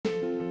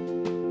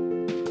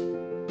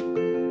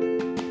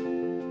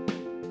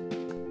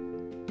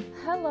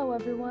Hello,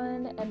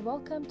 everyone, and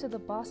welcome to The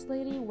Boss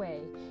Lady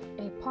Way,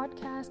 a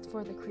podcast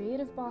for the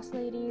creative boss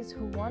ladies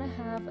who want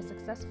to have a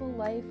successful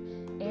life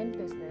and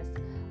business.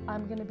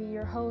 I'm going to be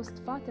your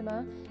host,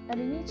 Fatima, and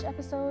in each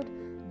episode,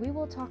 we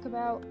will talk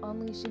about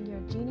unleashing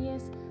your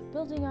genius,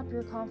 building up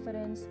your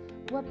confidence,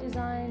 web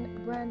design,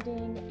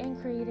 branding,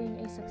 and creating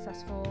a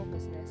successful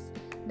business.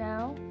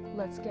 Now,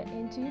 let's get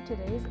into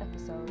today's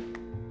episode.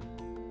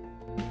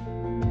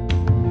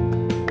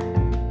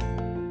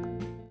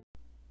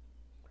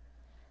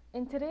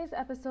 In today's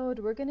episode,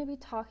 we're going to be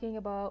talking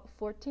about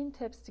 14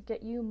 tips to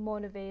get you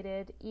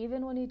motivated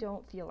even when you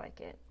don't feel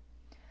like it.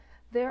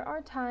 There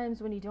are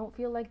times when you don't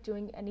feel like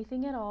doing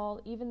anything at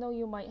all, even though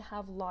you might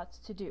have lots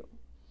to do.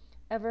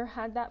 Ever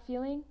had that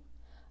feeling?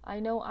 I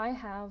know I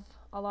have,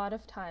 a lot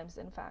of times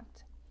in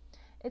fact.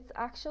 It's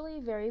actually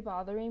very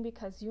bothering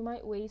because you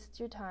might waste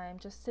your time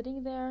just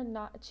sitting there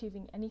not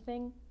achieving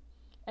anything,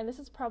 and this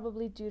is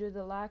probably due to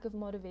the lack of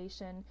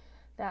motivation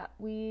that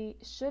we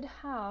should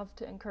have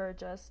to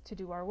encourage us to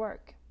do our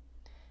work.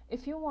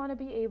 If you want to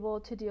be able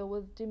to deal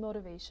with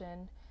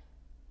demotivation,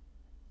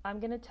 I'm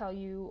going to tell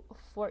you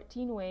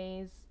 14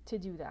 ways to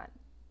do that.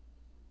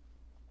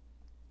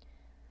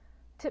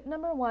 Tip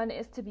number 1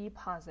 is to be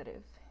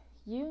positive.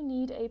 You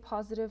need a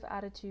positive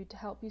attitude to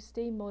help you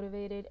stay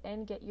motivated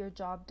and get your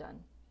job done.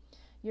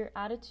 Your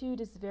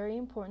attitude is very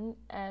important,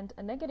 and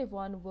a negative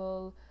one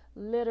will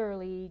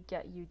literally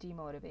get you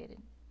demotivated.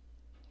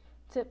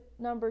 Tip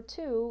number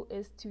 2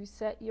 is to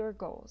set your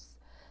goals.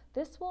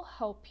 This will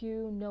help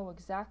you know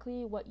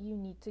exactly what you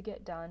need to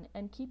get done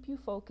and keep you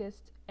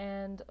focused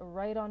and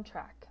right on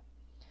track.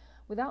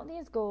 Without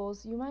these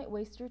goals, you might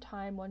waste your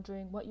time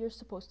wondering what you're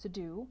supposed to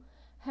do.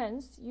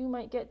 Hence, you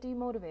might get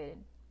demotivated.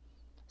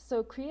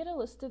 So create a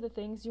list of the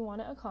things you want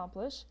to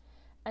accomplish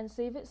and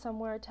save it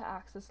somewhere to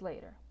access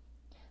later.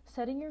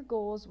 Setting your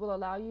goals will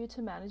allow you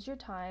to manage your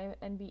time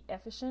and be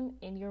efficient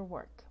in your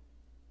work.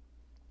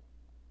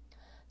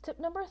 Tip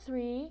number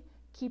 3,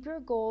 keep your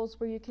goals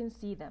where you can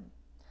see them.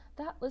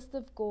 That list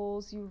of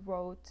goals you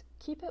wrote,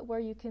 keep it where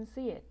you can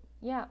see it.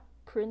 Yeah,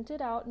 print it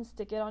out and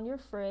stick it on your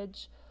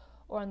fridge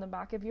or on the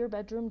back of your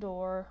bedroom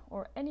door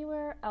or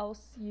anywhere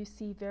else you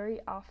see very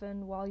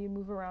often while you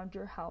move around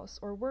your house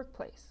or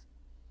workplace.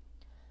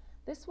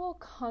 This will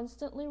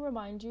constantly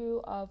remind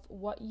you of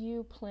what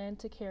you plan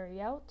to carry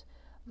out,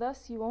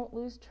 thus you won't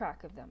lose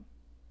track of them.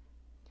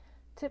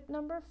 Tip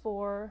number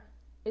 4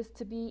 is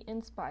to be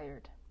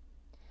inspired.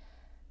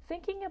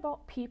 Thinking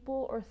about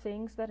people or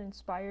things that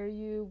inspire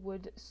you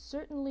would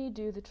certainly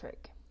do the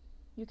trick.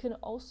 You can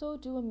also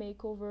do a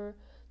makeover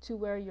to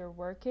where you're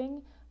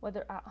working,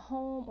 whether at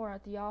home or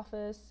at the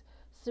office,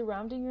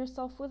 surrounding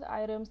yourself with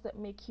items that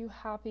make you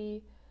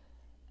happy.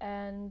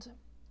 And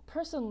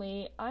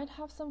personally, I'd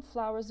have some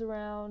flowers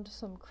around,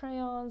 some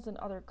crayons and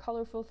other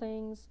colorful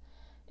things,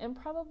 and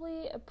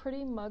probably a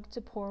pretty mug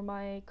to pour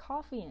my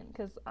coffee in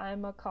because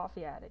I'm a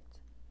coffee addict.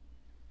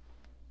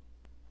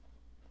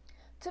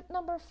 Tip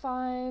number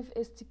 5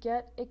 is to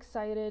get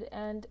excited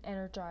and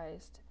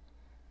energized.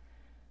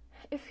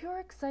 If you're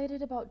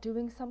excited about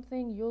doing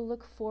something, you'll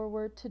look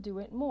forward to do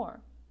it more.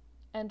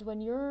 And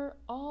when you're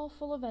all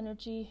full of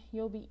energy,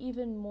 you'll be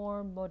even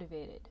more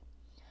motivated.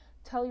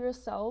 Tell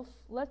yourself,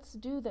 let's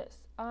do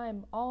this.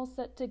 I'm all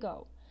set to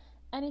go.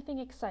 Anything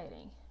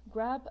exciting.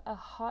 Grab a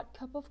hot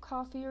cup of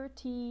coffee or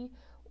tea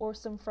or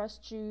some fresh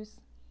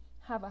juice.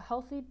 Have a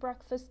healthy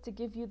breakfast to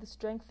give you the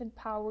strength and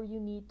power you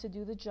need to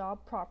do the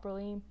job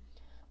properly.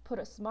 Put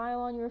a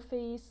smile on your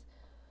face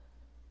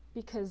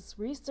because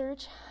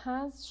research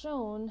has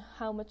shown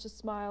how much a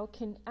smile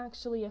can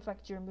actually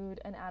affect your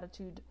mood and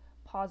attitude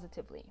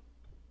positively.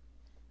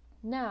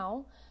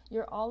 Now,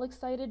 you're all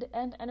excited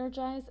and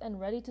energized and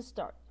ready to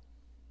start.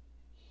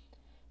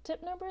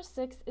 Tip number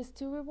 6 is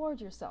to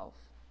reward yourself.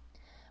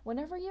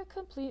 Whenever you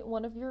complete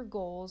one of your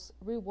goals,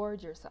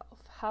 reward yourself.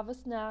 Have a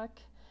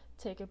snack,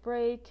 take a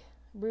break,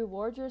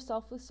 reward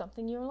yourself with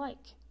something you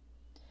like.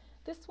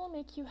 This will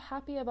make you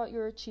happy about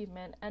your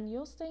achievement and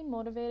you'll stay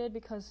motivated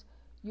because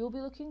you'll be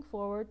looking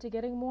forward to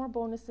getting more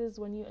bonuses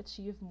when you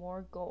achieve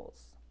more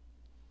goals.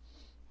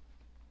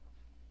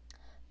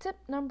 Tip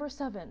number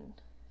 7,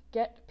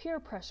 get peer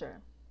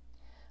pressure.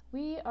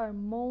 We are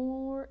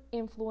more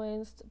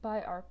influenced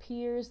by our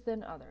peers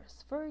than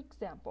others. For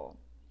example,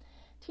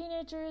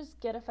 teenagers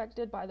get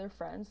affected by their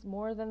friends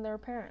more than their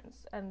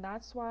parents, and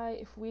that's why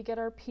if we get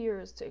our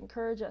peers to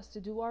encourage us to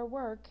do our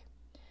work,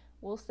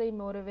 we'll stay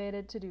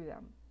motivated to do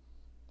them.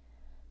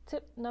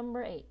 Tip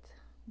number 8,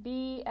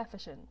 be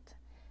efficient.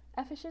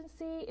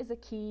 Efficiency is a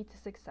key to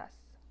success.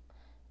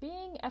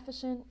 Being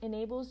efficient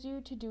enables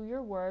you to do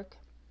your work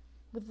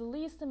with the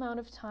least amount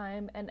of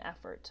time and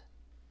effort.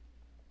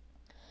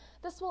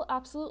 This will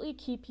absolutely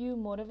keep you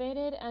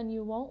motivated and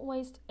you won't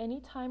waste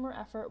any time or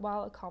effort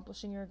while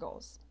accomplishing your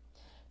goals.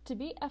 To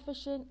be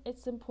efficient,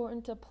 it's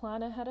important to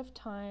plan ahead of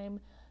time,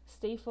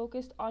 stay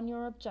focused on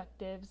your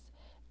objectives,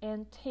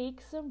 and take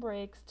some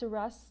breaks to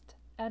rest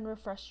and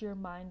refresh your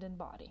mind and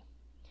body.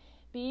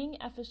 Being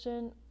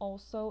efficient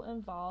also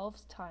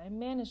involves time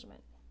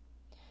management.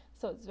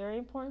 So it's very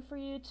important for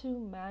you to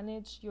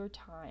manage your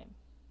time.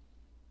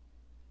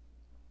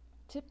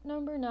 Tip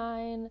number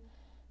 9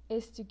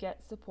 is to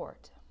get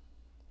support.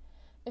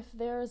 If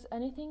there's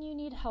anything you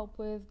need help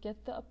with,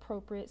 get the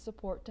appropriate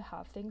support to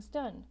have things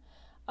done.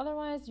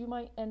 Otherwise, you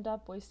might end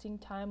up wasting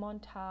time on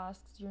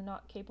tasks you're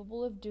not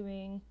capable of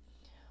doing,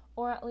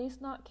 or at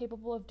least not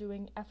capable of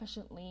doing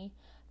efficiently,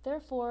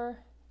 therefore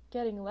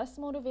getting less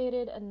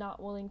motivated and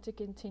not willing to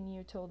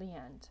continue till the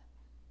end.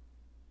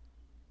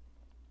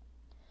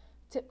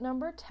 Tip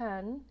number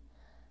 10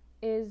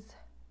 is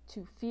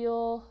to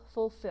feel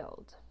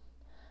fulfilled.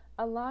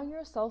 Allow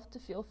yourself to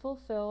feel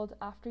fulfilled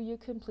after you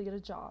complete a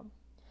job.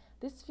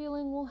 This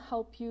feeling will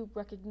help you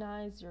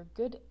recognize your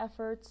good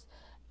efforts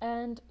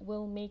and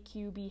will make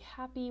you be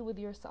happy with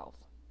yourself.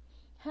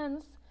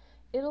 Hence,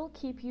 it'll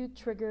keep you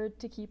triggered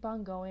to keep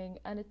on going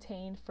and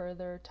attain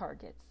further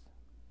targets.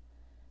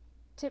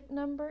 Tip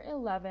number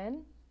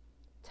 11,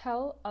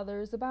 tell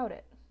others about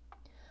it.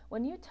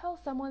 When you tell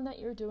someone that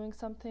you're doing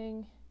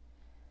something,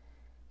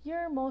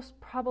 you're most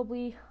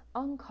probably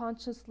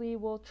unconsciously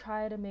will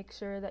try to make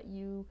sure that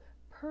you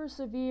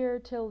persevere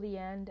till the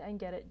end and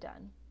get it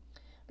done,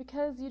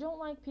 because you don't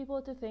like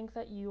people to think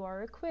that you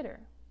are a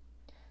quitter.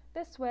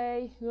 This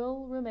way,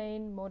 you'll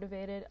remain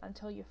motivated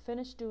until you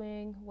finish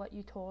doing what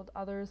you told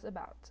others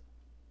about.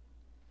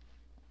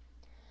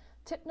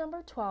 Tip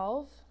number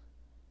 12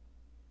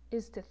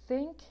 is to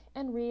think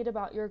and read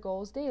about your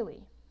goals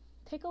daily.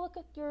 Take a look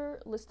at your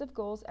list of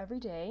goals every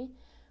day,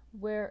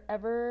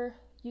 wherever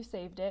you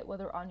saved it,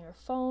 whether on your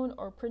phone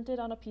or printed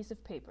on a piece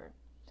of paper.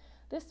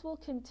 This will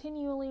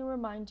continually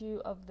remind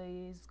you of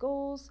these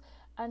goals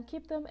and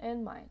keep them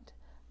in mind.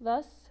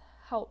 Thus,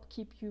 help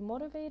keep you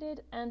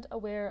motivated and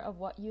aware of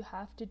what you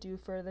have to do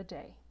for the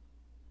day.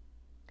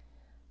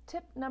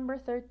 Tip number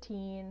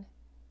 13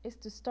 is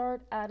to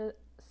start at a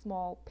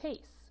small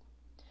pace.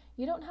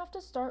 You don't have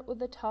to start with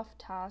the tough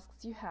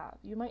tasks you have.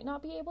 You might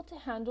not be able to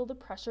handle the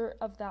pressure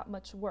of that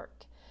much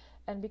work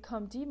and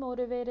become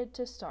demotivated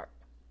to start.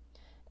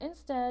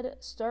 Instead,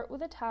 start with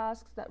the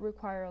tasks that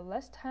require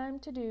less time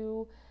to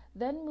do,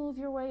 then move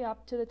your way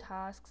up to the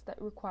tasks that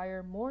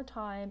require more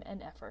time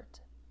and effort.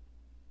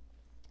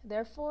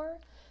 Therefore,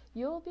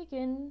 you'll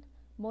begin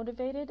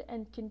motivated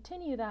and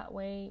continue that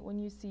way when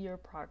you see your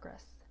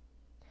progress.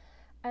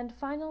 And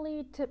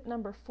finally, tip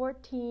number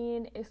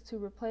 14 is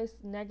to replace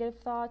negative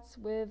thoughts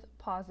with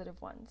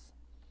positive ones.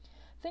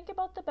 Think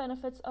about the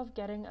benefits of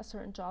getting a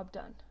certain job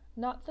done,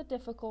 not the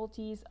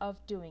difficulties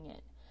of doing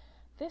it.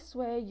 This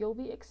way, you'll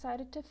be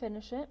excited to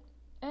finish it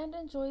and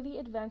enjoy the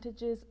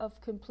advantages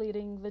of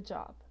completing the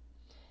job.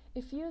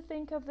 If you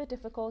think of the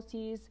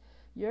difficulties,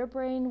 your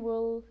brain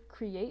will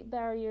create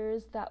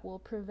barriers that will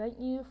prevent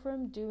you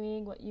from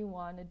doing what you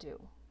want to do.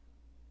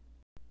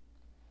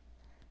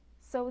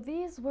 So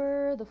these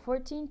were the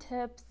 14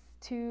 tips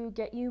to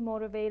get you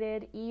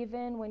motivated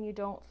even when you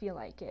don't feel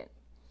like it.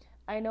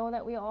 I know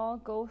that we all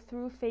go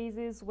through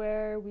phases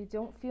where we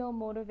don't feel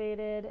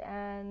motivated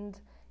and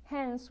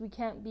hence we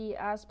can't be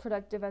as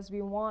productive as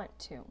we want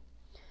to.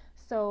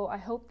 So I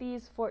hope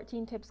these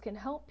 14 tips can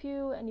help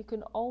you, and you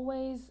can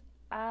always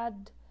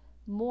add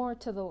more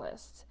to the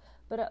list,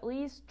 but at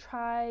least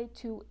try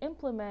to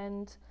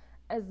implement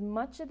as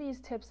much of these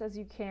tips as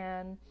you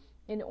can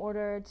in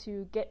order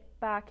to get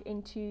back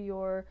into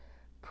your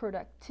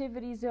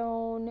productivity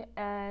zone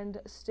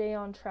and stay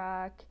on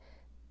track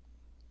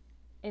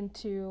and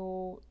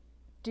to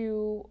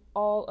do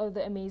all of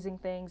the amazing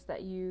things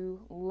that you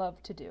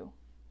love to do.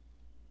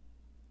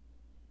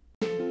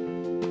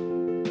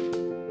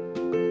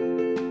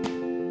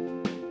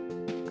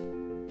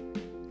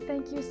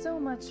 Thank you so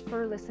much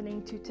for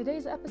listening to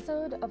today's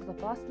episode of The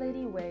Boss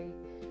Lady Way.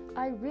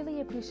 I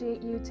really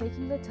appreciate you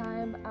taking the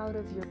time out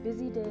of your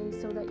busy day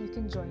so that you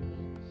can join me.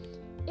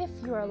 If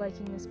you are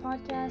liking this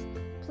podcast,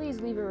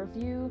 please leave a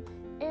review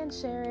and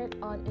share it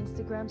on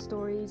Instagram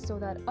stories so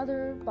that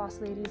other boss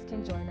ladies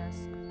can join us.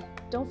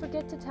 Don't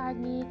forget to tag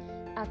me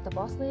at The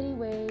Boss Lady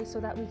Way so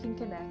that we can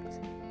connect.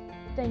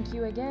 Thank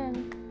you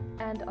again,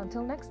 and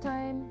until next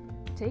time,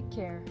 take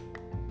care.